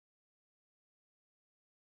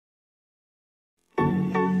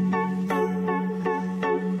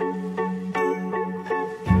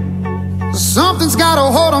Something's got a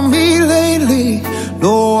hold on me lately.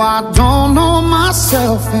 No, I don't know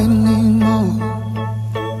myself anymore.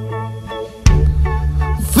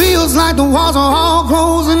 Feels like the walls are all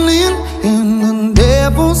closing in, and the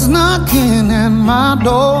devil's knocking at my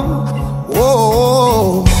door.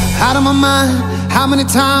 Whoa, out of my mind. How many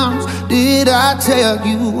times did I tell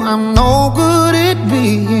you I'm no good at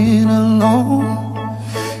being alone?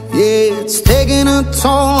 Yeah, it's taking a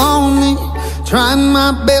toll on me, trying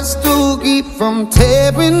my best to keep from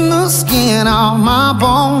tearing the skin off my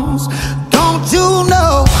bones. Don't you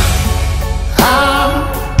know I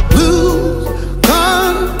lose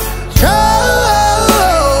control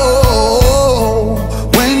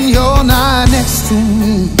when you're not next to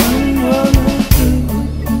me?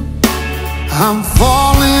 I'm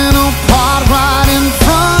falling apart right in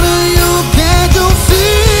front of you. Can't you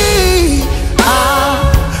see? I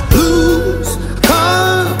lose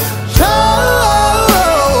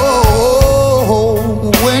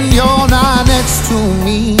control when you're not next to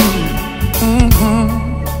me.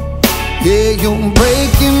 Yeah, you're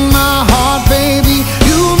breaking my heart, baby.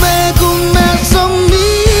 You make a mess of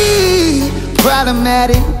me.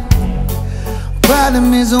 Problematic.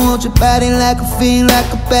 Problem is I want your body like a fiend, like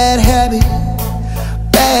a bad habit.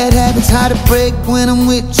 Bad habits hard to break when I'm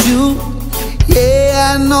with you.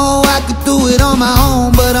 Yeah, I know I could do it on my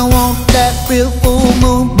own, but I want that real full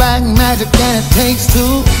moon, black magic, and it takes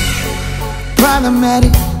two.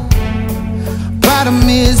 Problematic. Problem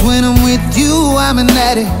is when I'm with you, I'm an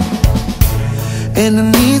addict, and I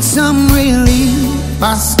need some relief.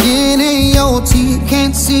 My skin and your teeth,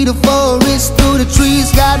 can't see the forest through the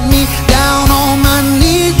trees. Got me down on my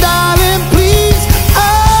knees, darling, please.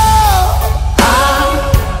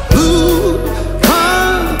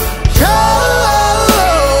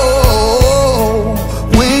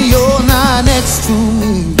 To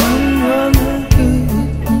me,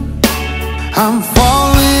 I'm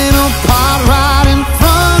falling apart right in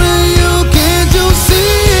front of you. Can't you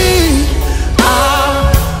see? I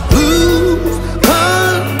lose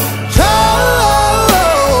control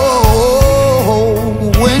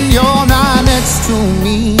when you're not next to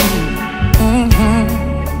me.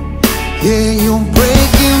 Yeah, you're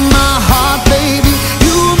breaking my heart, baby.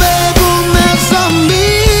 You make a mess of me.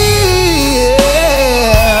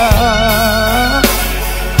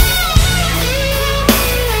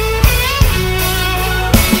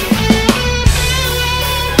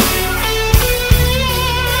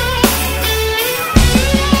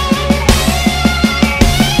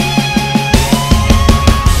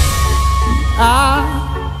 I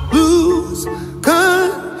lose control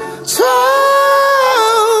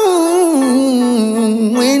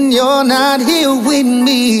when you're not here with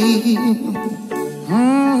me.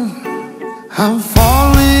 I'm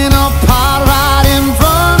falling apart.